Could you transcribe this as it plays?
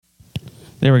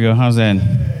There we go. How's that?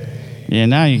 Yeah,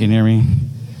 now you can hear me.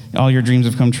 All your dreams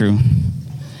have come true.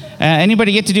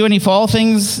 Anybody get to do any fall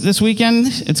things this weekend?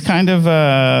 It's kind of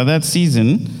that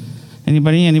season.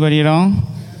 Anybody at all?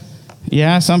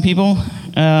 Yeah, some people.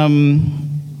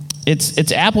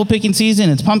 It's apple picking season.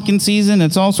 It's pumpkin season.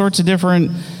 It's all sorts of different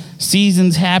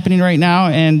seasons happening right now.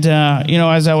 And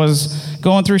as I was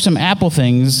going through some Apple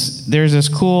things, there's this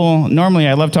cool. Normally,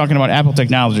 I love talking about Apple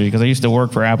technology because I used to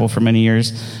work for Apple for many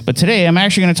years. But today, I'm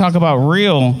actually going to talk about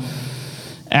real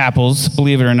apples,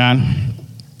 believe it or not.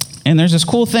 And there's this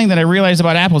cool thing that I realized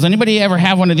about apples. Anybody ever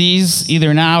have one of these,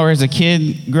 either now or as a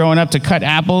kid growing up, to cut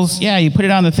apples? Yeah, you put it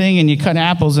on the thing and you cut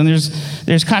apples. And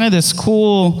there's kind of this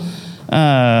cool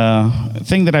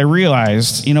thing that I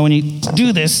realized. When you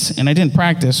do this, and I didn't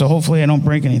practice, so hopefully I don't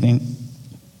break anything.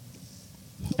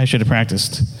 I should have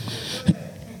practiced.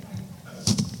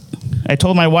 I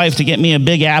told my wife to get me a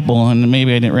big apple, and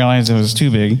maybe I didn't realize it was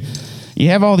too big. You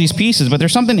have all these pieces, but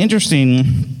there's something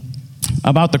interesting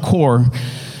about the core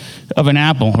of an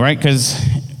apple, right? Because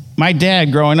my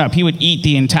dad, growing up, he would eat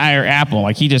the entire apple.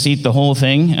 Like, he just eat the whole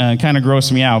thing. It kind of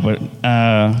grossed me out, but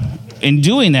in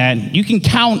doing that, you can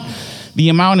count the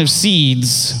amount of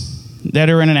seeds that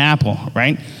are in an apple,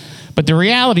 right? But the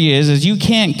reality is you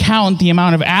can't count the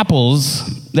amount of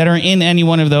apples that are in any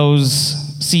one of those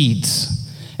seeds.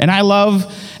 And I love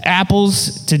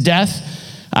apples to death.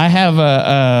 I have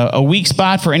a weak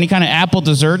spot for any kind of apple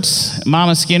desserts.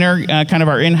 Mama Skinner, kind of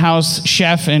our in-house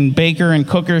chef and baker and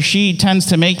cooker, she tends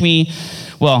to make me,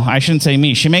 well, I shouldn't say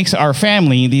me, she makes our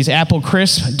family these apple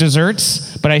crisp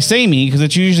desserts, but I say me because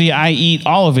it's usually I eat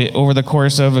all of it over the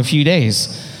course of a few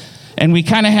days. And we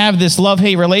kind of have this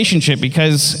love-hate relationship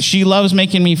because she loves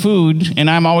making me food, and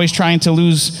I'm always trying to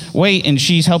lose weight, and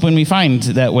she's helping me find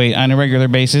that weight on a regular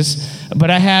basis. But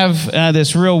I have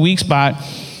this real weak spot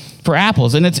for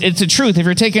apples, and it's a truth. If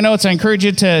you're taking notes, I encourage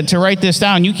you to write this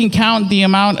down. You can count the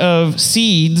amount of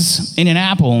seeds in an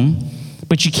apple,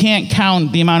 but you can't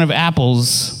count the amount of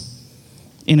apples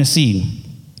in a seed.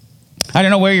 I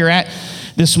don't know where you're at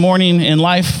this morning in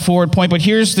life, Forward Point, but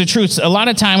here's the truth. A lot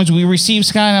of times we receive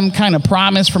some kind of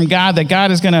promise from God that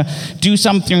God is going to do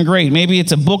something great. Maybe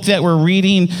it's a book that we're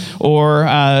reading, or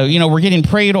we're getting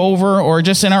prayed over, or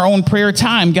just in our own prayer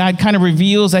time, God kind of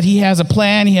reveals that He has a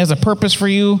plan, He has a purpose for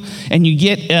you, and you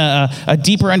get a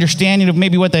deeper understanding of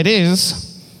maybe what that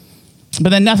is.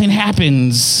 But then nothing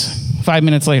happens 5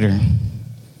 minutes later.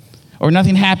 Or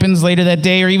nothing happens later that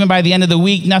day, or even by the end of the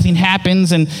week, nothing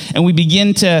happens, and we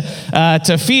begin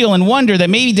to feel and wonder that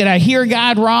maybe did I hear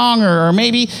God wrong, or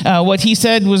maybe what He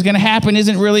said was going to happen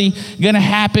isn't really going to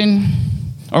happen.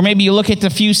 Or maybe you look at the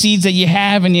few seeds that you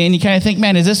have, and you kind of think,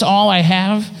 man, is this all I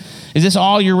have? Is this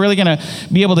all you're really going to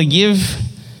be able to give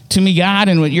to me, God,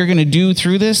 and what you're going to do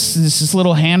through this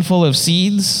little handful of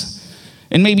seeds?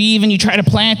 And maybe even you try to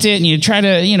plant it, and you try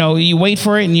to, you wait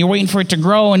for it, and you're waiting for it to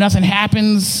grow, and nothing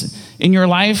happens in your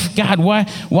life. God,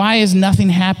 why is nothing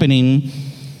happening?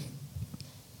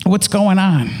 What's going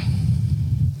on?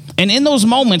 And in those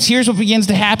moments, here's what begins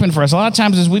to happen for us. A lot of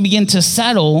times is we begin to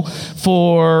settle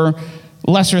for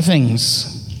lesser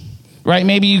things. Right?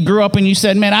 Maybe you grew up and you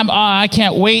said, man, I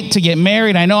can't wait to get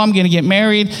married. I know I'm going to get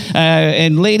married.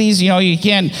 And ladies, you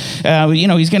can't,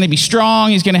 he's going to be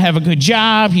strong. He's going to have a good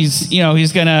job. He's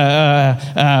going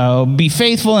to be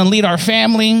faithful and lead our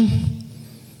family.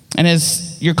 And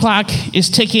as your clock is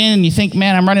ticking and you think,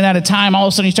 man, I'm running out of time, all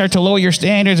of a sudden you start to lower your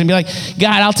standards and be like,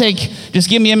 God, just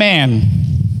give me a man.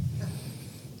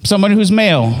 Someone who's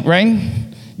male, right?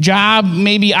 Job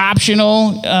maybe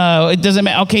optional. It doesn't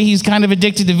matter. Okay, he's kind of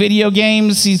addicted to video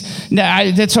games.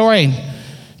 That's all right.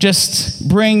 Just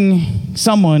bring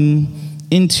someone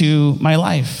into my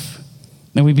life.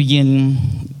 Then we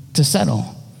begin to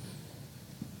settle.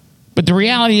 But the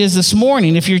reality is this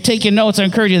morning, if you're taking notes, I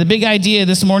encourage you, the big idea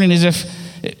this morning is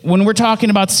when we're talking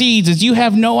about seeds, is you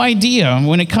have no idea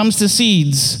when it comes to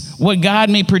seeds what God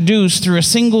may produce through a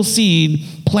single seed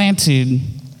planted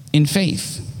in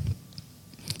faith.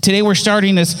 Today we're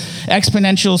starting this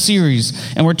exponential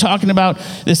series, and we're talking about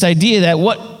this idea that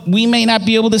what we may not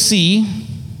be able to see,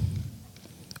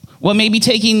 what may be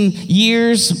taking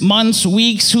years, months,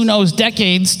 weeks, who knows,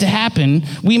 decades to happen,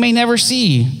 we may never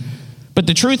see. But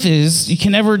the truth is, you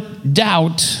can never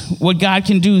doubt what God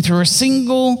can do through a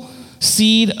single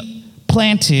seed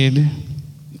planted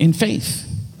in faith.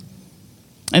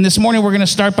 And this morning we're going to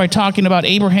start by talking about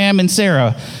Abraham and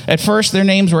Sarah. At first their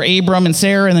names were Abram and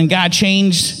Sarah, and then God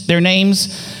changed their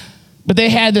names. But they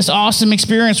had this awesome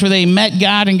experience where they met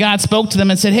God, and God spoke to them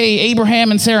and said, hey,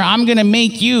 Abraham and Sarah, I'm going to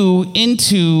make you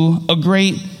into a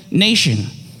great nation.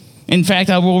 In fact,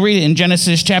 I will read it in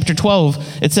Genesis chapter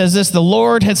 12. It says this: the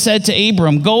Lord had said to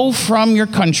Abram, go from your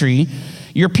country,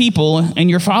 your people, and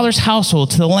your father's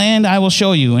household to the land I will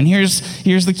show you. And here's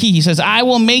the key. He says, I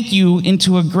will make you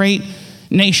into a great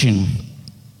nation,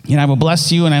 and I will bless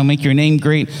you, and I will make your name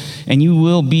great, and you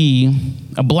will be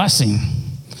a blessing.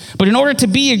 But in order to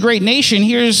be a great nation,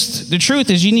 here's the truth,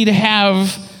 is you need to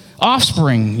have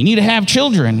offspring. You need to have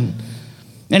children.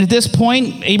 And at this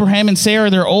point, Abraham and Sarah,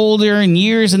 they're older in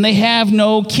years, and they have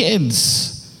no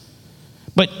kids.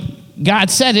 But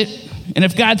God said it, and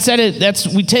if God said it,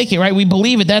 we take it, right? We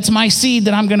believe it. That's my seed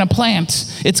that I'm going to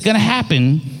plant. It's going to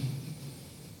happen.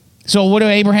 So what do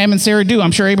Abraham and Sarah do?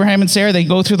 I'm sure Abraham and Sarah, they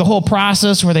go through the whole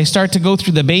process where they start to go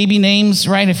through the baby names,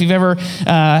 right? If you've ever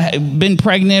been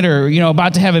pregnant or,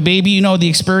 about to have a baby, you know the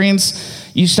experience.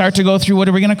 You start to go through, what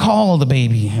are we going to call the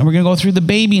baby? And we're going to go through the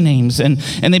baby names. And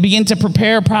they begin to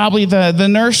prepare probably the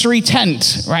nursery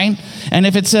tent, right? And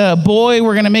if it's a boy,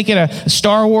 we're going to make it a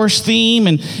Star Wars theme.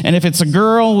 And if it's a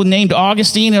girl named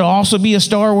Augustine, it'll also be a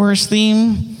Star Wars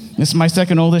theme. This is my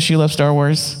second oldest. She loves Star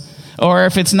Wars. Or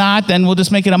if it's not, then we'll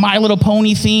just make it a My Little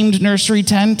Pony themed nursery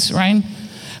tent, right?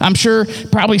 I'm sure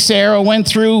probably Sarah went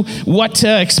through what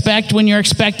to expect when you're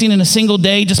expecting in a single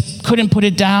day, just couldn't put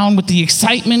it down with the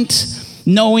excitement,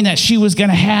 knowing that she was going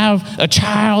to have a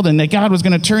child and that God was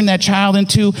going to turn that child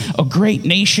into a great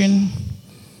nation,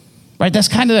 right? That's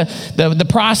kind of the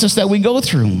process that we go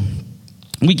through.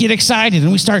 We get excited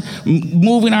and we start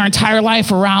moving our entire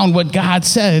life around what God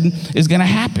said is going to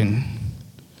happen.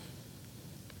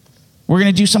 We're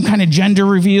going to do some kind of gender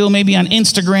reveal, maybe on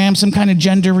Instagram, some kind of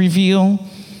gender reveal.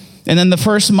 And then the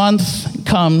first month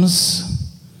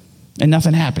comes and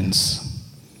nothing happens.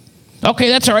 Okay,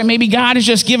 that's all right. Maybe God has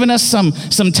just given us some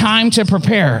time to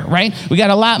prepare, right? We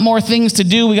got a lot more things to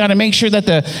do. We got to make sure that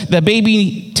the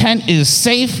baby tent is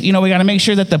safe. We got to make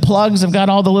sure that the plugs have got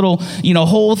all the little,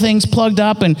 hole things plugged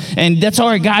up. And that's all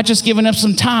right. God just given us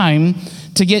some time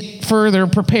to get further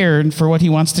prepared for what he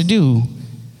wants to do.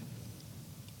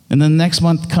 And then the next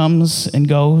month comes and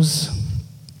goes,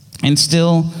 and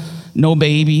still no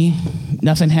baby,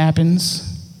 nothing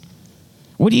happens.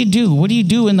 What do you do? What do you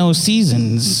do in those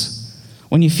seasons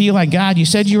when you feel like, God, you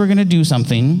said you were going to do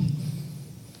something,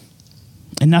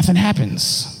 and nothing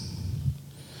happens?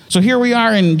 So here we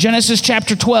are in Genesis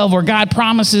chapter 12, where God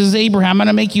promises Abraham, I'm going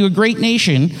to make you a great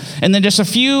nation. And then just a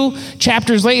few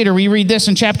chapters later, we read this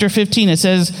in chapter 15. It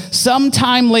says,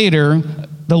 sometime later,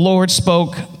 the Lord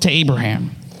spoke to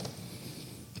Abraham.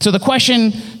 So the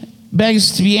question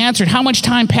begs to be answered. How much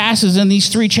time passes in these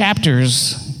 3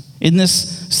 chapters in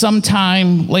this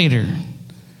sometime later?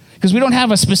 Because we don't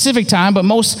have a specific time, but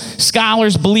most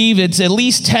scholars believe it's at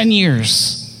least 10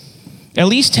 years. At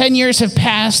least 10 years have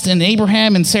passed in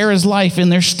Abraham and Sarah's life,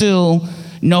 and there's still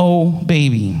no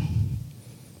baby.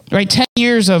 Right? 10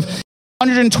 years of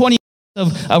 120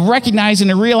 of recognizing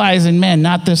and realizing, man,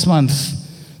 not this month.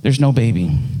 There's no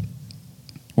baby.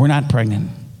 We're not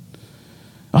pregnant.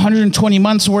 120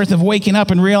 months worth of waking up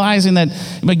and realizing that,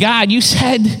 but God, you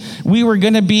said we were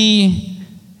going to be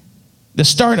the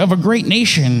start of a great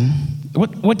nation.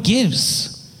 What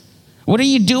gives? What are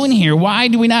you doing here? Why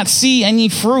do we not see any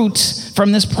fruit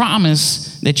from this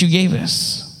promise that you gave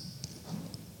us?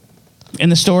 And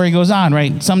the story goes on,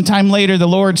 right? Sometime later, the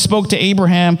Lord spoke to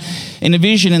Abraham in a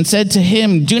vision and said to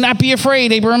him, do not be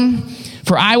afraid, Abram,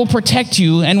 for I will protect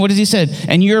you. And what does he say?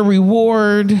 And your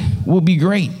reward will be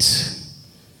great.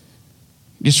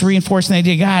 Just reinforcing the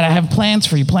idea, God, I have plans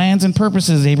for you, plans and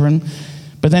purposes, Abram.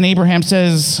 But then Abraham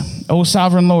says, O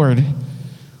sovereign Lord,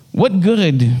 what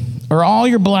good are all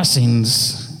your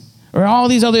blessings or all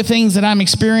these other things that I'm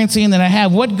experiencing that I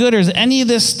have? What good is any of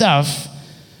this stuff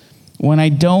when I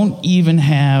don't even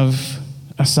have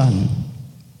a son?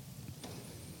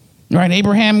 Right?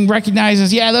 Abraham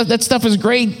recognizes, yeah, that stuff is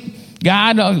great,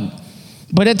 God,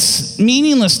 but it's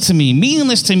meaningless to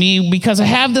me because I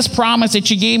have this promise that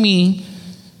you gave me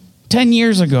 10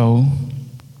 years ago,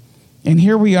 and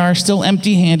here we are still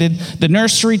empty-handed, the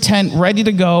nursery tent ready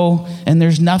to go, and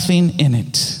there's nothing in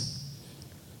it.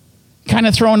 Kind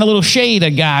of throwing a little shade at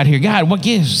God here. God, what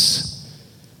gives?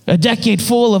 A decade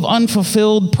full of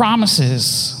unfulfilled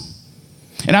promises.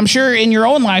 And I'm sure in your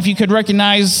own life you could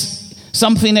recognize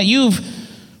something that you've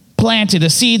planted, a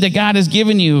seed that God has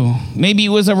given you. Maybe it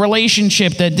was a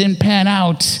relationship that didn't pan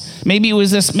out. Maybe it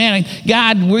was this, man,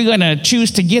 God, we're going to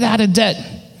choose to get out of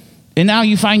debt. And now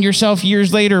you find yourself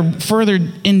years later further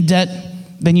in debt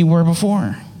than you were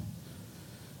before.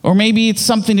 Or maybe it's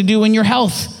something to do in your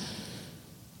health.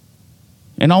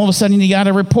 And all of a sudden you got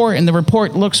a report, and the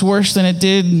report looks worse than it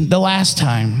did the last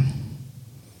time.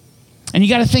 And you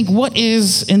got to think, what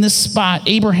is in this spot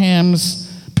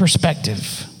Abraham's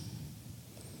perspective.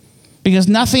 Because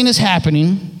nothing is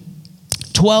happening.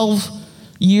 12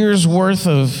 years worth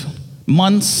of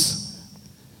months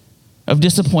of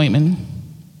disappointment.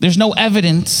 There's no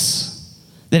evidence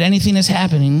that anything is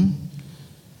happening.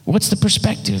 What's the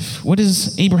perspective? What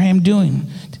is Abraham doing?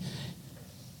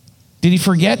 Did he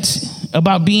forget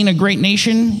about being a great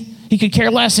nation? He could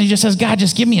care less, and he just says, God,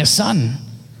 just give me a son.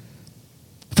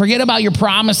 Forget about your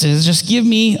promises. Just give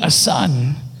me a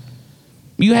son.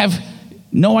 You have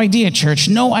no idea, church,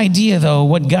 no idea, though,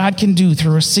 what God can do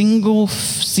through a single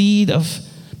seed of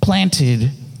planted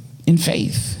in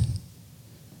faith.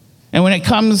 And when it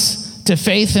comes to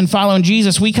faith and following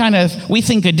Jesus, we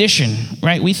think addition,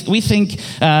 right? We think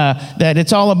that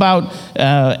it's all about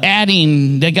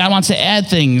adding, that God wants to add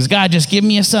things. God, just give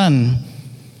me a son.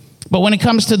 But when it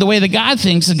comes to the way that God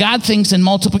thinks in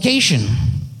multiplication.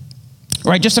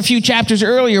 Right, just a few chapters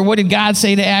earlier, what did God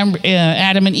say to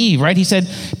Adam and Eve, right? He said,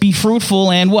 be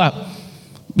fruitful and what?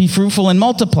 Be fruitful and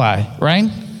multiply, right?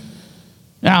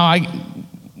 Now, I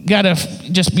got to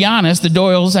just be honest, the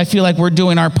Doyles, I feel like we're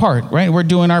doing our part, right? We're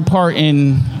doing our part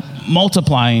in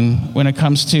multiplying when it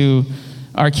comes to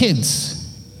our kids.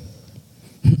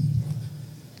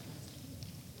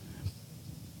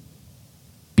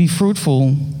 Be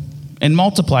fruitful and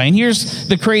multiply. And here's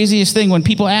the craziest thing when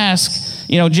people ask,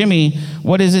 Jimmy,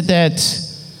 what is it that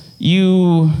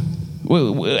you,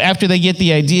 after they get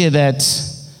the idea that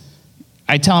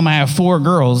I tell them I have 4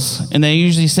 girls, and they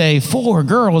usually say 4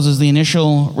 girls is the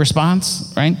initial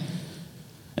response, right?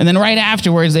 And then right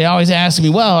afterwards, they always ask me,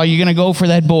 well, are you going to go for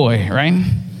that boy, right?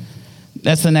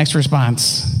 That's the next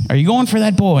response. Are you going for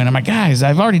that boy? And I'm like, guys,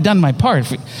 I've already done my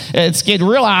part. It's getting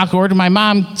real awkward. My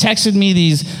mom texted me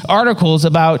these articles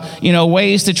about,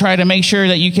 ways to try to make sure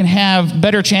that you can have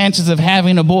better chances of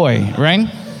having a boy, right?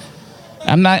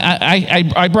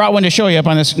 I brought one to show you up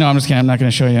on this. No, I'm just kidding. I'm not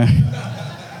going to show you.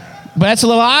 But that's a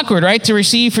little awkward, right? To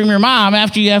receive from your mom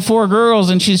after you have 4 girls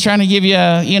and she's trying to give you,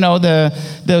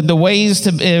 the ways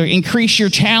to increase your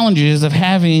challenges of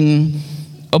having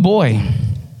a boy.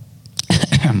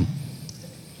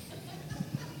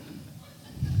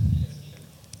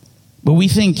 But we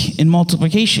think in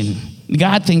multiplication.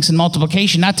 God thinks in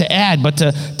multiplication, not to add, but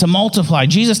to multiply.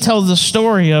 Jesus tells the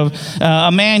story of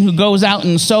a man who goes out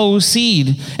and sows seed.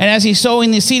 And as he's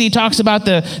sowing the seed, he talks about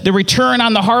the return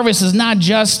on the harvest is not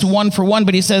just 1 for 1,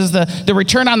 but he says the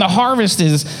return on the harvest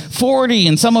is 40,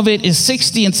 and some of it is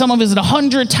 60, and some of it is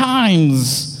 100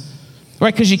 times.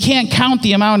 Right? Because you can't count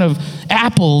the amount of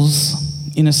apples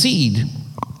in a seed.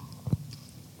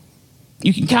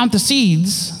 You can count the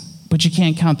seeds, but you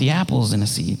can't count the apples in a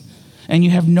seed. And you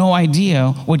have no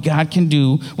idea what God can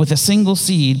do with a single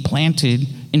seed planted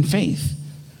in faith.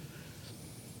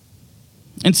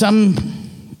 And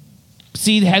some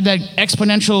seed had that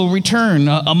exponential return,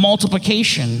 a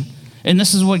multiplication. And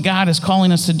this is what God is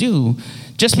calling us to do.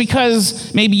 Just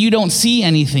because maybe you don't see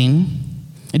anything,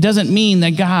 it doesn't mean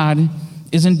that God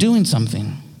isn't doing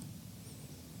something.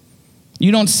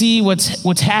 You don't see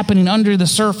what's happening under the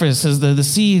surface as the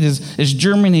seed is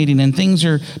germinating and things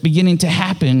are beginning to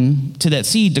happen to that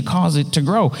seed to cause it to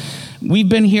grow. We've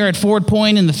been here at Ford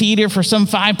Point in the theater for some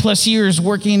 5+ years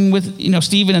working with,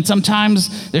 Stephen, and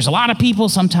sometimes there's a lot of people,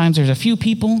 sometimes there's a few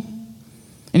people.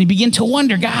 And you begin to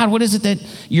wonder, God, what is it that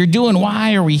you're doing?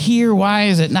 Why are we here? Why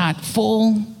is it not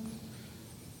full?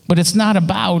 But it's not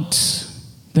about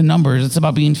the numbers. It's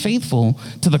about being faithful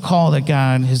to the call that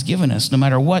God has given us, no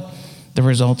matter what the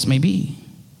results may be.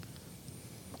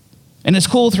 And it's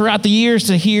cool throughout the years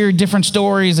to hear different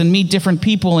stories and meet different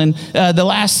people. And the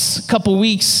last couple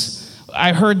weeks,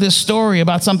 I heard this story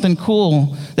about something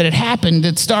cool that had happened.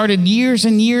 It started years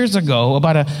and years ago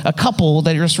about a couple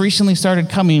that just recently started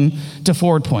coming to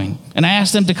Ford Point. And I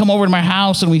asked them to come over to my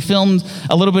house, and we filmed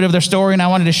a little bit of their story, and I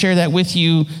wanted to share that with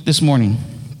you this morning.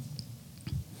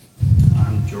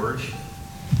 I'm George.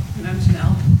 And I'm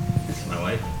Janelle. This is my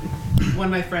wife. One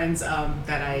of my friends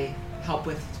that I help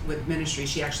with ministry,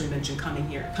 she actually mentioned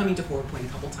coming to Ford Point a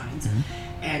couple times.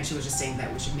 Mm-hmm. And she was just saying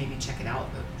that we should maybe check it out,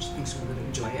 but she thinks we would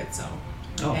enjoy it. So,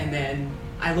 And then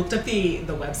I looked up the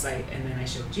website, and then I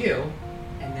showed you,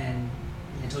 and then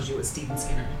I told you it was Stephen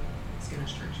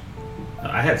Skinner's church.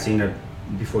 I had seen her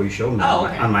before you showed me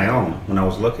okay. on my own when I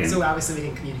was looking. So obviously we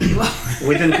didn't communicate well.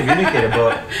 We didn't communicate,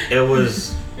 but it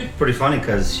was pretty funny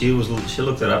because she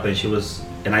looked it up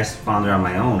and I found her on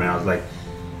my own, and I was like,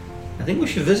 I think we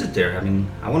should visit there. I mean,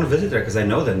 I want to visit there because I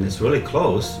know that it's really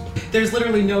close. There's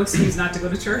literally no excuse not to go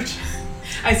to church.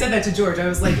 I said that to George. I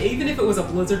was like, even if it was a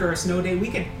blizzard or a snow day, we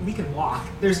could walk.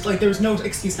 There's no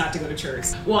excuse not to go to church.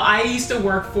 Well, I used to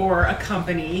work for a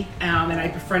company, and I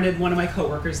befriended one of my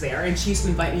coworkers there, and she used to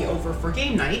invite me over for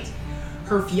game night.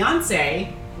 Her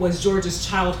fiance was George's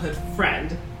childhood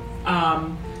friend,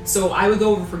 so I would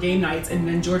go over for game nights, and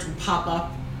then George would pop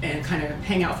up and kind of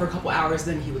hang out for a couple hours,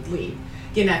 then he would leave.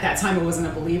 Again, at that time, I wasn't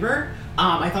a believer.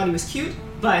 I thought he was cute,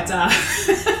 but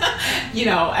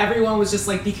everyone was just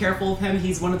like, be careful of him.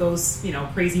 He's one of those,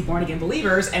 crazy born again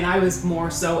believers. And I was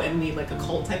more so in the like a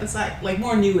cult type of side, like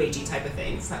more new agey type of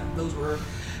things.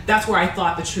 That's where I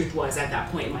thought the truth was at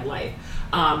that point in my life.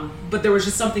 But there was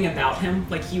just something about him.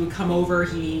 Like he would come over,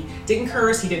 he didn't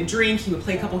curse, he didn't drink, he would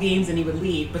play a couple games and he would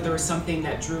leave. But there was something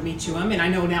that drew me to him. And I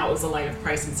know now it was the light of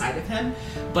Christ inside of him.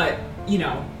 But,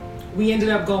 we ended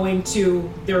up going to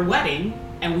their wedding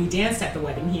and we danced at the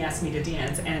wedding. He asked me to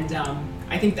dance. And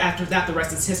I think after that, the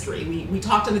rest is history. We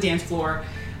talked on the dance floor,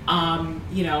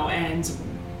 and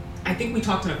I think we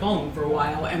talked on the phone for a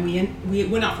while. And we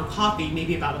went out for coffee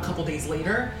maybe about a couple days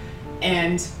later.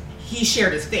 And he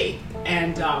shared his faith.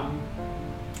 And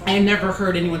I had never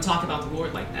heard anyone talk about the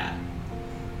Lord like that.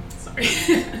 Sorry.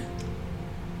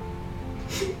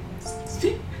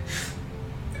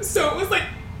 So it was like,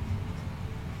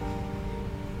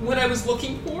 what I was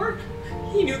looking for,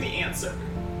 he knew the answer.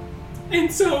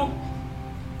 And so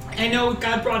I know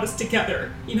God brought us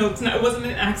together. It wasn't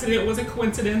an accident, it wasn't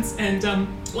coincidence. And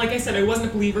like I said, I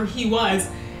wasn't a believer, he was.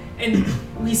 And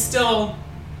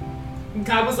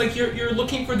God was like, you're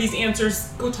looking for these answers,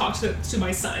 go talk to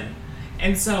my son.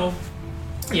 And so,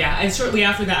 yeah, and shortly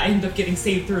after that, I ended up getting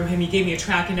saved through him. He gave me a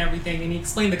track and everything, and he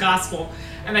explained the gospel.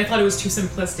 And I thought it was too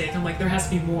simplistic. I'm like, there has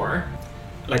to be more.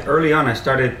 Like early on, I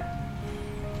started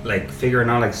like figuring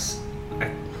out this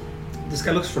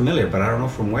guy looks familiar, but I don't know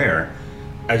from where.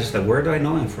 I just like, where do I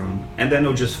know him from? And then it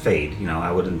would just fade.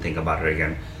 I wouldn't think about it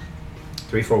again.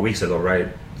 3-4 weeks ago, right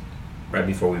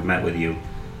before we met with you,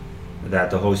 that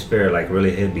the Holy Spirit like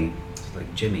really hit me. It's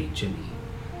like Jimmy,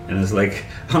 and it's like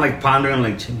I'm like pondering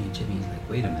like Jimmy. Like,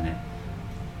 wait a minute,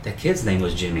 that kid's name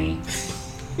was Jimmy.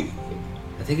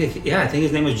 I think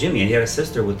his name was Jimmy, and he had a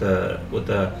sister with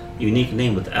a unique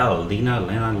name with L,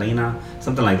 Lena,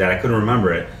 something like that. I couldn't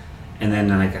remember it. And then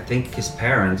like I think his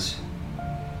parents,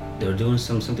 they were doing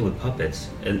something with puppets,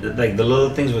 and like the little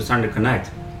things were starting to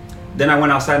connect. Then I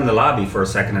went outside in the lobby for a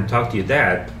second and talked to your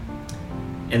dad,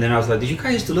 and then I was like, "Did you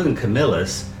guys used to live in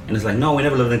Camillus?" And it's like, "No, we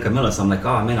never lived in Camillus." I'm like,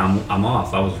 "Oh man, I'm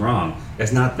off. I was wrong.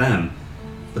 That's not them."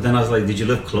 But then I was like, "Did you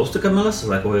live close to Camillus?"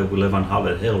 Like, "Well, we live on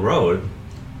Holland Hill Road,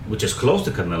 which is close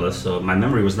to Camillus, so my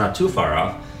memory was not too far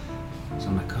off." So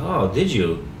I'm like, "Oh, did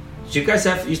you? Did you guys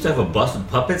used to have a bus with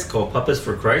puppets called Puppets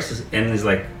for Christ?" And he's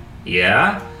like,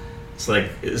 "Yeah." It's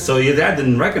like, so your dad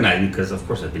didn't recognize me because, of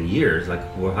course, it's been years. Like,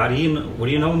 well, where do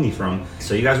you know me from?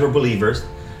 So you guys were believers.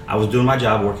 I was doing my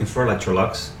job working for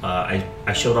Electrolux.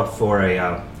 I showed up for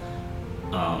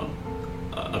not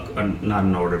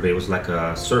an order, but it was like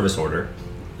a service order.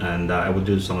 And I would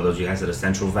do some of those. You guys had a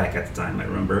Central Vac at the time, I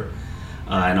remember.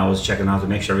 And I was checking out to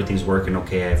make sure everything's working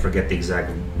okay. I forget the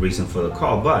exact reason for the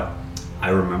call, but I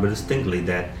remember distinctly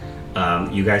that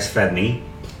you guys fed me,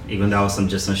 even though I was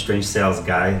just some strange sales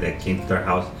guy that came to their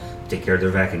house to take care of their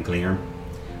vacuum cleaner.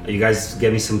 You guys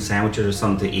gave me some sandwiches or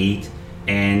something to eat,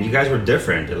 and you guys were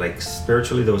different. Like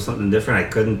spiritually, there was something different. I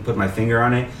couldn't put my finger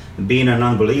on it. And being an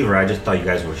unbeliever, I just thought you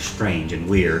guys were strange and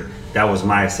weird. That was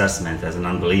my assessment as an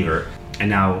unbeliever. And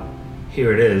now,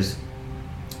 here it is,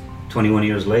 21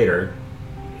 years later,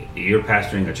 you're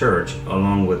pastoring a church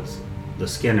along with the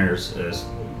Skinners, you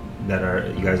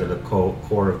guys are the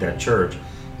core of that church.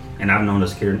 And I've known the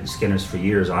Skinners for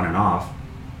years on and off.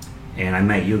 And I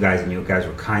met you guys, and you guys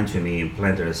were kind to me and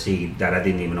planted a seed that I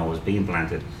didn't even know was being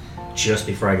planted just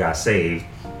before I got saved.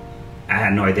 I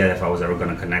had no idea if I was ever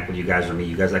going to connect with you guys or meet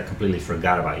you guys. I completely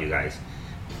forgot about you guys.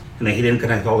 And then he didn't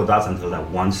connect all the dots until that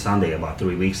one Sunday about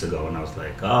 3 weeks ago. And I was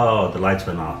like, oh, the lights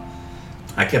went off.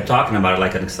 I kept talking about it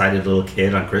like an excited little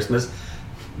kid on Christmas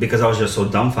because I was just so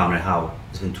dumbfounded how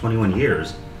it's been 21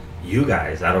 years. You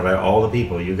guys, out of all the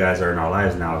people, you guys are in our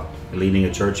lives now, leading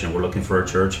a church, and we're looking for a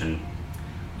church, and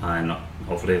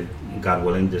hopefully, God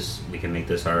willing, we can make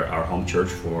this our home church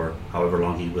for however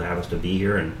long He will have us to be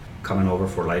here, and coming over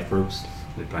for life groups.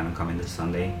 We plan on coming this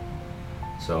Sunday.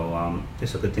 So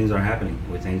just so good things are happening.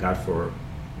 We thank God for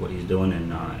what He's doing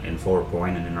in Forward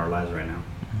Point and in our lives right now.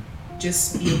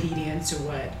 Just be obedient to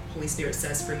what Holy Spirit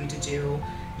says for you to do.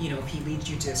 If He leads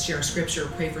you to share a scripture,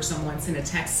 pray for someone, send a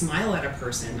text, smile at a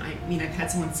person. I mean, I've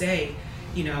had someone say,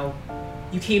 you know,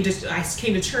 I came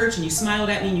to church and you smiled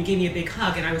at me and you gave me a big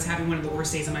hug, and I was having one of the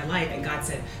worst days of my life, and God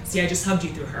said, see, I just hugged you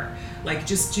through her. Like,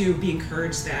 just to be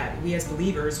encouraged that we as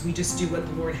believers, we just do what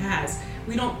the Lord has.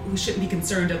 We shouldn't be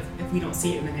concerned if we don't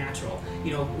see it in the natural.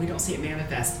 You know, we don't see it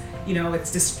manifest. You know,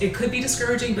 it could be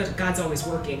discouraging, but God's always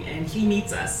working, and He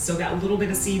meets us. So that little bit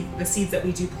of the seeds that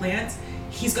we do plant,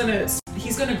 He's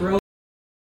gonna grow.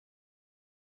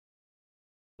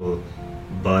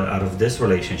 But out of this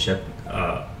relationship,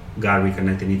 God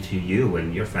reconnected me to you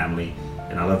and your family,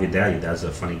 and I love your dad. Your dad's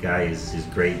a funny guy. He's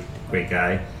great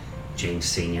guy, James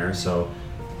Senior. So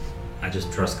I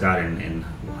just trust God in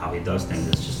how He does things.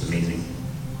 It's just amazing.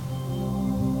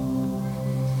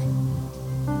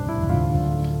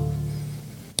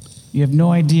 You have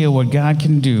no idea what God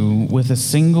can do with a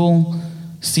single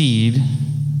seed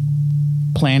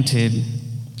planted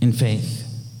in faith.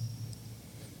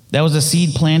 That was a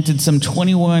seed planted some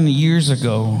 21 years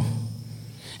ago.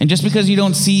 And just because you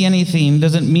don't see anything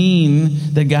doesn't mean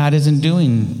that God isn't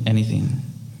doing anything.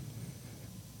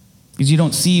 Because you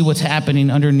don't see what's happening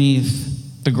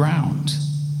underneath the ground.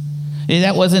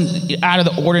 That wasn't out of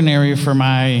the ordinary for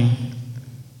my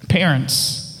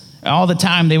parents. All the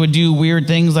time they would do weird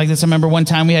things like this. I remember one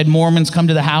time we had Mormons come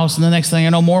to the house, and the next thing I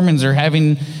know, Mormons are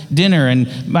having dinner,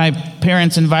 and my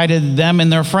parents invited them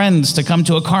and their friends to come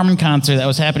to a Carmen concert that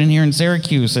was happening here in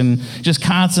Syracuse, and just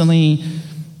constantly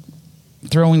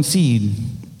throwing seed,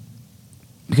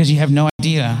 because you have no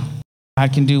idea what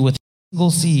God can do with a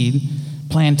single seed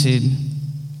planted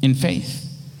in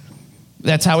faith.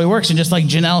 That's how it works. And just like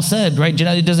Janelle said, right?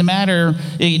 Janelle, it doesn't matter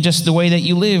just the way that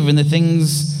you live and the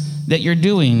things that you're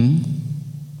doing,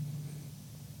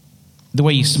 the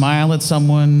way you smile at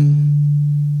someone,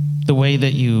 the way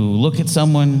that you look at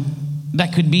someone,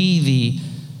 that could be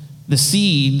the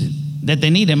seed that they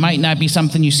need. It might not be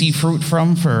something you see fruit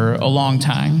from for a long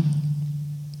time,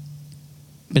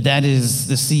 but that is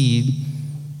the seed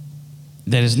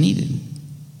that is needed.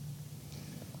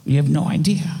 You have no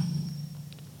idea.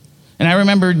 And I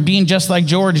remember being just like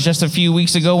George just a few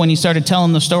weeks ago when he started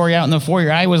telling the story out in the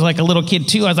foyer. I was like a little kid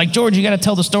too. I was like, George, you got to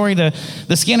tell the story to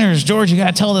the Skinners. George, you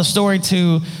got to tell the story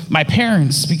to my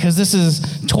parents, because this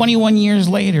is 21 years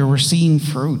later, we're seeing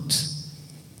fruit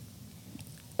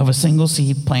of a single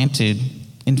seed planted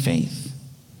in faith.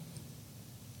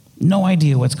 No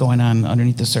idea what's going on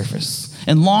underneath the surface.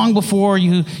 And long before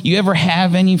you ever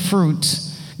have any fruit,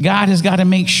 God has got to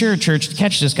make sure, church,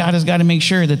 catch this, God has got to make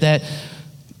sure that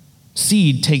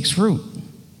seed takes root.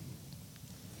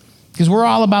 Because we're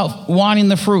all about wanting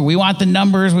the fruit. We want the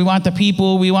numbers, we want the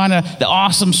people, we want the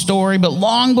awesome story. But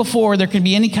long before there can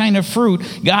be any kind of fruit,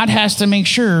 God has to make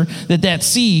sure that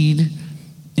seed,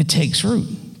 it takes root.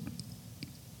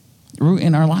 Root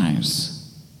in our lives.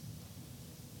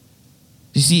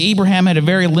 You see, Abraham had a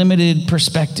very limited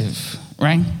perspective,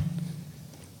 right?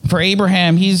 For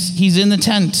Abraham, he's in the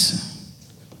tent.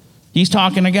 He's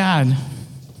talking to God.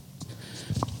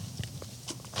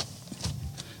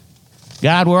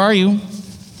 God, where are you?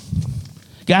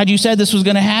 God, you said this was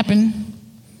going to happen.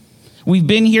 We've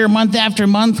been here month after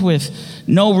month with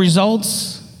no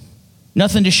results,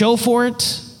 nothing to show for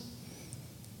it.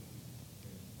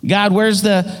 God, where's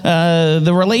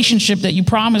the relationship that you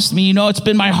promised me? You know, it's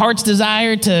been my heart's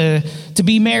desire to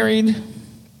be married.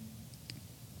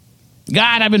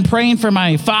 God, I've been praying for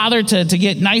my father to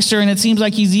get nicer, and it seems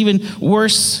like he's even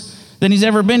worse than he's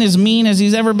ever been, as mean as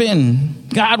he's ever been.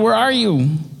 God, where are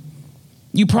you?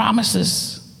 You promised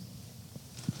us.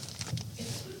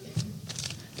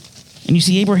 And you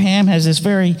see, Abraham has this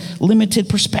very limited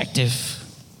perspective.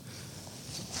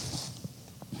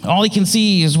 All he can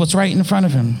see is what's right in front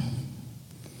of him.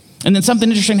 And then something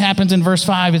interesting happens in verse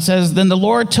 5. It says, then the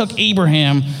Lord took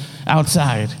Abraham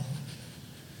outside.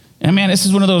 And man, this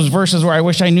is one of those verses where I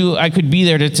wish I knew I could be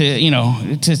there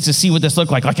to see what this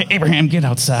looked like. Like, Abraham, get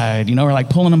outside. You know, or like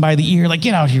pulling him by the ear, like,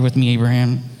 get out here with me,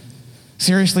 Abraham.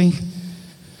 Seriously?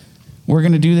 We're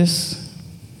going to do this?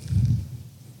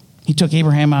 He took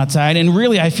Abraham outside. And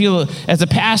really, I feel as a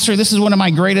pastor, this is one of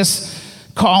my greatest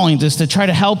callings, is to try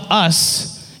to help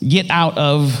us get out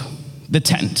of the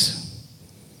tent.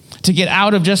 To get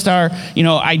out of just our,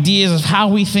 ideas of how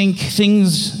we think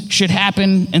things should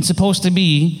happen and supposed to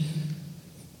be.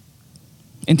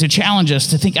 And to challenge us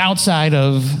to think outside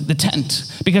of the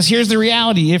tent. Because here's the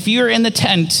reality. If you're in the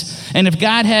tent, and if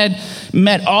God had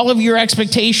met all of your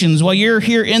expectations while you're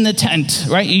here in the tent,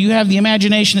 right? You have the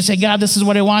imagination to say, God, this is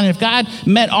what I want. And if God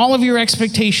met all of your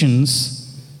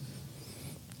expectations,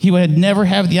 he would never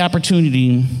have the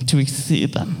opportunity to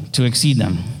exceed them,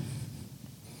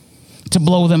 to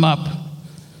blow them up,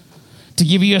 to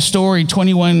give you a story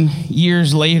 21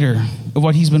 years later of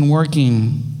what he's been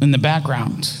working in the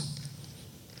background.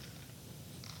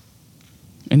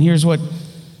 And here's what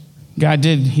God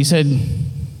did. He said,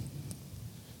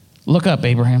 look up,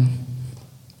 Abraham.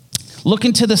 Look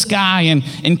into the sky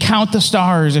and count the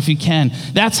stars if you can.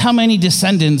 That's how many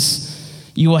descendants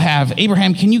you will have.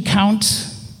 Abraham, can you count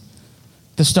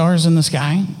the stars in the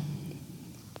sky?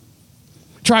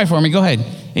 Try for me. Go ahead.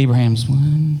 Abraham's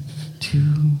 1, 2,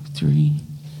 3.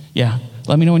 Yeah.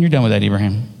 Let me know when you're done with that,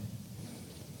 Abraham.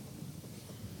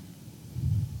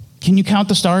 Can you count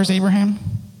the stars, Abraham?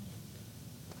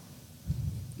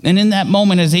 And in that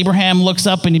moment, as Abraham looks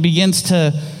up and he begins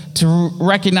to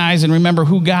recognize and remember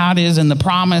who God is and the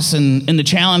promise and the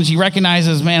challenge, he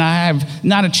recognizes, man, I have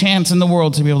not a chance in the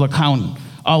world to be able to count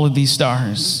all of these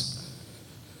stars.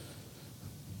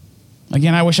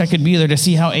 Again, I wish I could be there to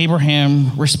see how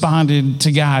Abraham responded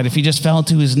to God. If he just fell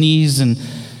to his knees and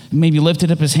maybe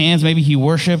lifted up his hands, maybe he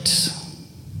worshiped,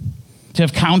 to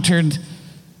have countered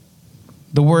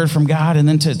the word from God and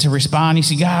then to respond. You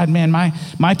see, God, man,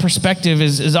 my perspective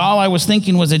is all I was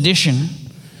thinking was addition.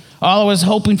 All I was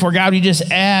hoping for, God, would you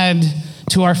just add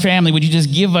to our family? Would you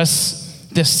just give us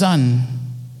this son?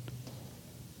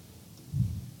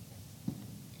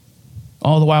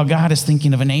 All the while, God is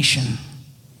thinking of a nation,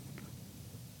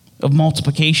 of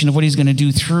multiplication, of what he's going to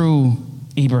do through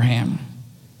Abraham.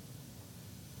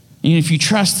 And if you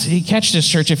trust, catch this,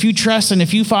 church, if you trust and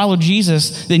if you follow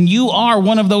Jesus, then you are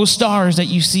one of those stars that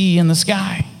you see in the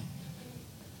sky.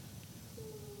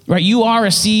 Right? You are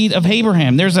a seed of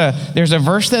Abraham. There's a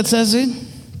verse that says it,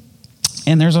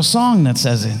 and there's a song that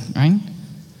says it, right?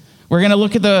 We're going to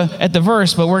look at the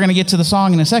verse, but we're going to get to the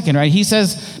song in a second, right? He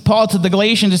says, Paul to the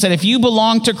Galatians, he said, if you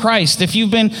belong to Christ, if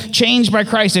you've been changed by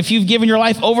Christ, if you've given your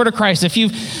life over to Christ, if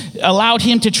you've allowed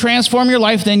him to transform your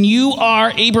life, then you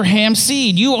are Abraham's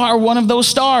seed. You are one of those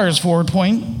stars, forward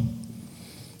point,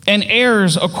 and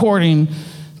heirs according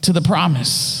to the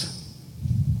promise.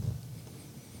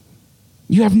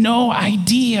 You have no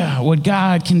idea what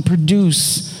God can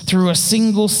produce through a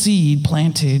single seed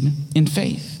planted in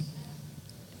faith.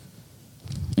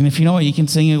 And if you know it, you can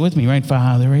sing it with me, right?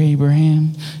 Father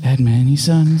Abraham had many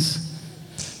sons.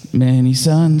 Many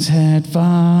sons had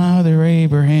Father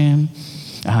Abraham.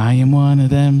 I am one of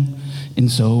them, and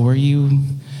so are you.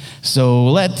 So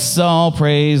let's all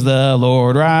praise the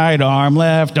Lord. Right arm,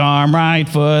 left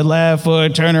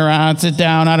foot, turn around, sit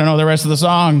down. I don't know the rest of the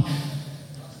song.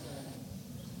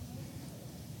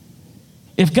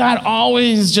 If God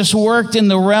always just worked in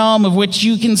the realm of which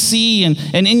you can see and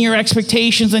in your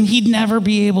expectations, then he'd never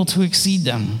be able to exceed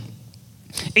them.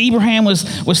 Abraham was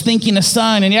thinking a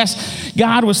son, and yes,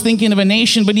 God was thinking of a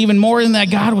nation, but even more than that,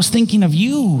 God was thinking of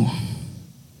you.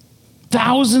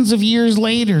 Thousands of years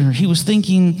later, he was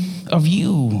thinking of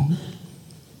you.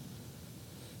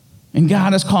 And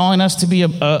God is calling us to be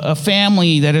a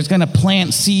family that is going to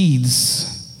plant seeds.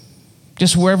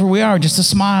 Just wherever we are, just a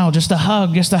smile, just a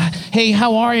hug, just a, hey,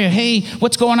 how are you? Hey,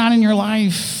 what's going on in your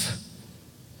life?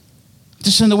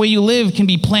 Just in the way you live can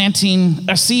be planting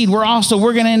a seed. We're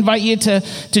going to invite you to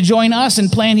join us in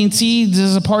planting seeds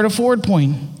as a part of Forward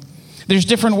Point. There's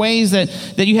different ways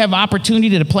that you have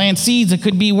opportunity to plant seeds. It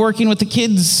could be working with the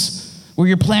kids where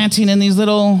you're planting in these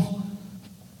little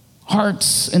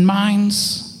hearts and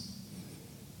minds.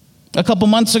 A couple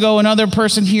months ago, another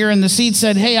person here in the seat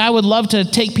said, hey, I would love to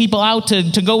take people out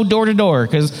to go door to door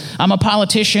because I'm a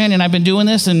politician and I've been doing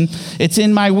this and it's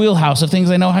in my wheelhouse of things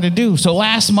I know how to do. So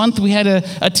last month we had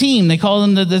a team. They call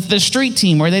them the street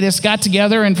team, where they just got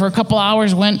together and for a couple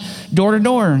hours went door to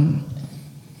door.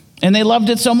 And they loved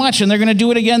it so much, and they're going to do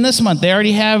it again this month. They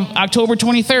already have October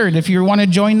 23rd. If you want to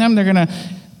join them, they're going to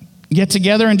get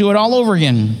together and do it all over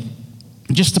again,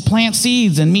 just to plant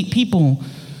seeds and meet people.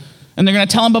 And they're going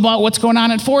to tell them about what's going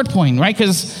on at Forward Point, right?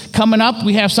 Because coming up,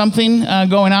 we have something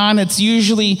going on. It's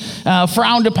usually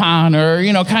frowned upon or,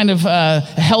 kind of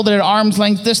held at arm's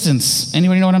length distance.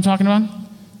 Anybody know what I'm talking about?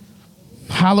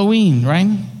 Halloween, right?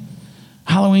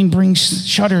 Halloween brings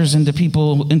shudders into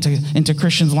people, into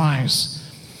Christians' lives.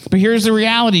 But here's the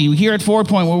reality. Here at Forward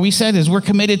Point, what we said is we're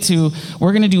committed to,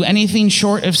 we're going to do anything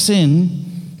short of sin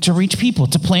to reach people,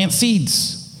 to plant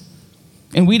seeds.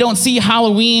 And we don't see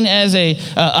Halloween as a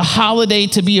holiday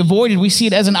to be avoided. We see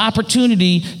it as an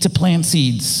opportunity to plant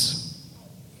seeds.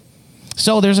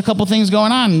 So there's a couple things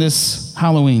going on this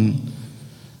Halloween.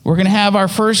 We're going to have our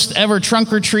first ever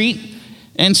trunk or treat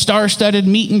and star-studded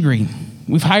meet and greet.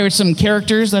 We've hired some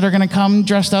characters that are going to come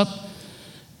dressed up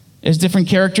as different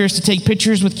characters to take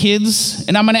pictures with kids.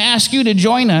 And I'm going to ask you to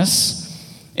join us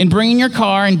in bringing your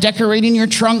car and decorating your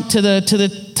trunk to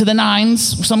the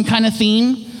nines, some kind of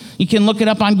theme. You can look it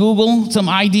up on Google, some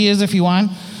ideas if you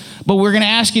want. But we're going to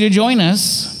ask you to join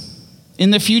us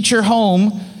in the future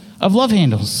home of Love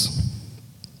Handles.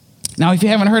 Now, if you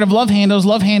haven't heard of Love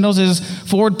Handles is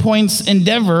Forward Point's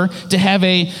endeavor to have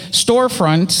a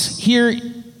storefront here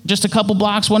just a couple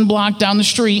blocks, one block down the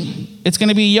street. It's going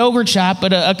to be a yogurt shop,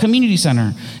 but a community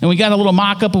center. And we got a little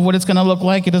mock-up of what it's going to look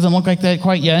like. It doesn't look like that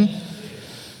quite yet.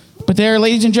 But there,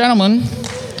 ladies and gentlemen,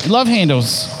 Love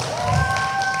Handles.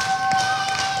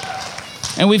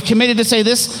 And we've committed to say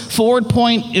this Forward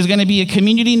Point is going to be a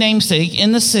community namesake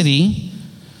in the city.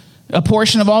 A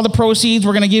portion of all the proceeds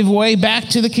we're going to give away back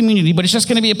to the community, but it's just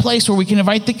going to be a place where we can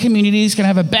invite the community. It's going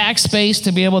to have a backspace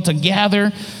to be able to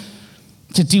gather,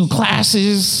 to do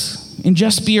classes, and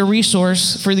just be a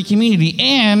resource for the community.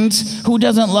 And who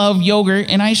doesn't love yogurt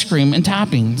and ice cream and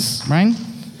toppings, right?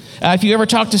 If you ever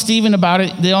talk to Stephen about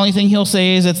it, the only thing he'll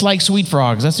say is it's like Sweet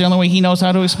Frogs. That's the only way he knows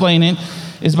how to explain it,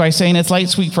 is by saying it's like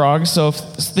Sweet Frogs. So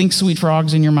think Sweet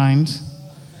Frogs in your mind.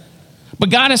 But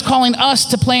God is calling us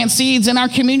to plant seeds in our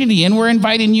community, and we're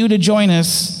inviting you to join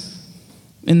us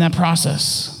in that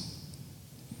process.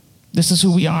 This is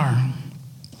who we are.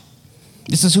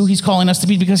 This is who he's calling us to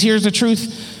be, because here's the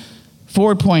truth.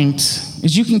 Forward Point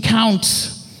is you can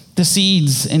count the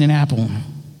seeds in an apple,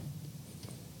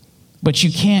 but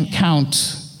you can't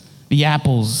count the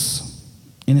apples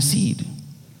in a seed.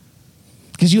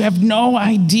 Because you have no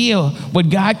idea what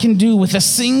God can do with a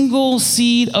single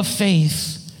seed of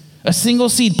faith. A single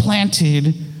seed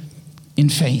planted in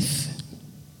faith.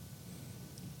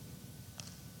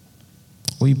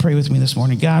 Will you pray with me this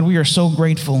morning? God, we are so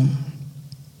grateful.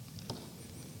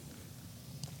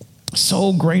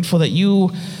 So grateful that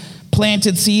you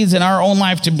planted seeds in our own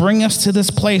life to bring us to this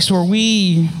place where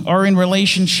we are in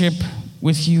relationship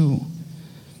with you.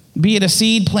 Be it a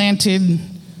seed planted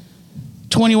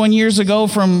 21 years ago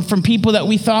from people that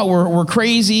we thought were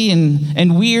crazy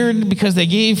and weird because they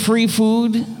gave free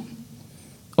food.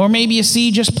 Or maybe a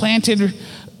seed just planted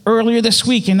earlier this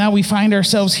week, and now we find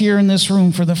ourselves here in this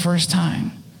room for the first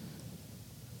time.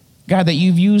 God, that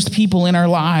you've used people in our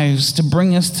lives to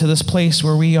bring us to this place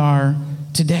where we are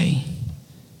today.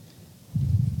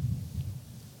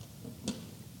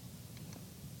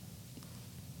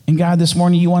 And God, this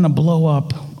morning you want to blow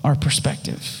up our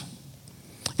perspective.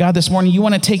 God, this morning you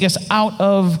want to take us out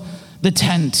of the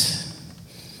tent.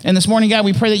 And this morning, God,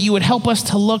 we pray that you would help us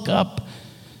to look up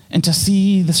and to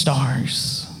see the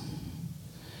stars.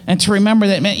 And to remember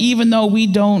that, man, even though we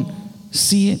don't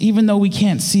see it, even though we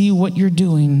can't see what you're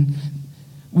doing,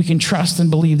 we can trust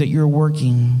and believe that you're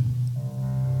working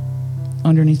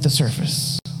underneath the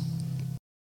surface.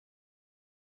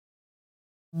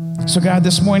 So God,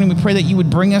 this morning we pray that you would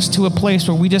bring us to a place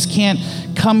where we just can't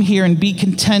come here and be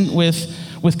content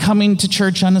with coming to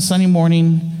church on a Sunday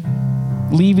morning,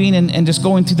 leaving and just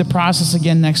going through the process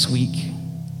again next week.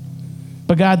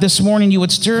 But God, this morning you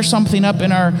would stir something up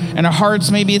in our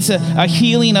hearts. Maybe it's a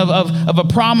healing of a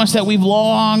promise that we've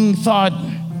long thought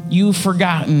you've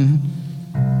forgotten.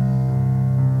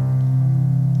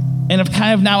 And have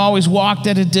kind of now always walked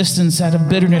at a distance out of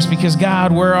bitterness because,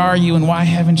 God, where are you and why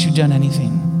haven't you done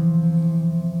anything?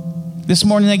 This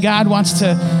morning that God wants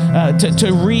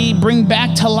to bring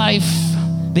back to life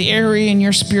the area in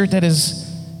your spirit that has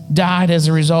died as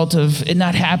a result of it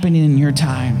not happening in your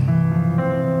time.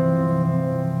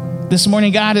 This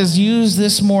morning, God has used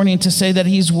this morning to say that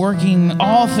he's working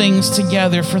all things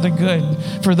together for the good,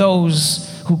 for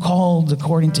those who called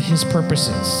according to his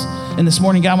purposes. And this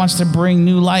morning, God wants to bring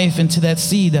new life into that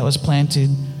seed that was planted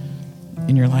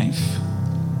in your life.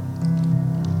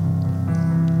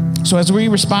 So as we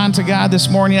respond to God this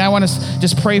morning, I want to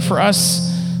just pray for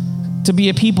us to be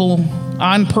a people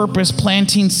on purpose,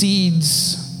 planting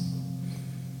seeds,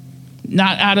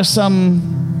 not out of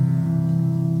some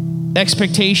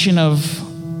expectation of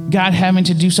God having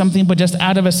to do something, but just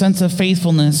out of a sense of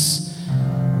faithfulness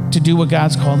to do what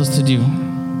God's called us to do.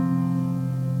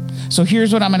 So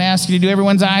here's what I'm going to ask you to do.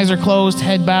 Everyone's eyes are closed,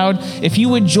 head bowed. If you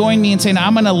would join me in saying,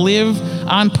 I'm going to live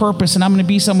on purpose and I'm going to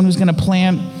be someone who's going to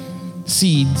plant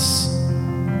seeds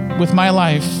with my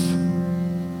life.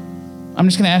 I'm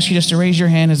just going to ask you just to raise your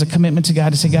hand as a commitment to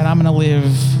God to say, God, I'm going to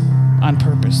live on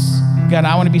purpose. God,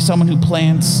 I want to be someone who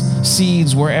plants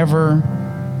seeds wherever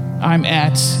I'm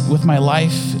at with my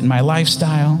life and my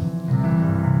lifestyle.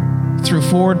 Through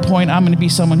Forward Point, I'm going to be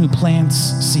someone who plants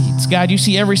seeds. God, you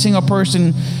see every single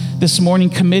person this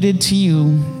morning committed to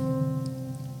you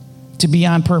to be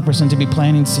on purpose and to be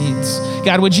planting seeds.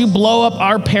 God, would you blow up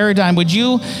our paradigm? Would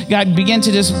you, God, begin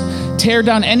to just tear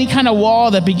down any kind of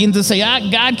wall that begins to say,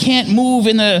 God can't move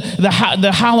in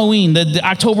the Halloween, the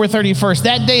October 31st.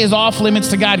 That day is off limits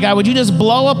to God. God, would you just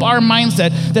blow up our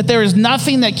mindset that there is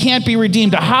nothing that can't be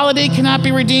redeemed? A holiday cannot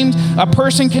be redeemed. A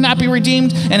person cannot be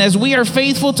redeemed. And as we are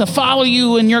faithful to follow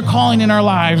you and your calling in our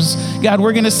lives, God,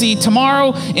 we're going to see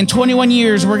tomorrow, in 21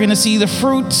 years, we're going to see the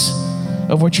fruit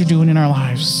of what you're doing in our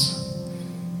lives.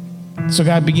 So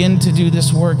God, begin to do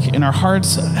this work in our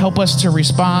hearts. Help us to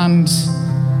respond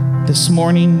this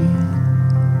morning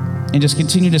and just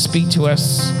continue to speak to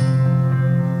us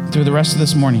through the rest of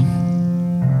this morning.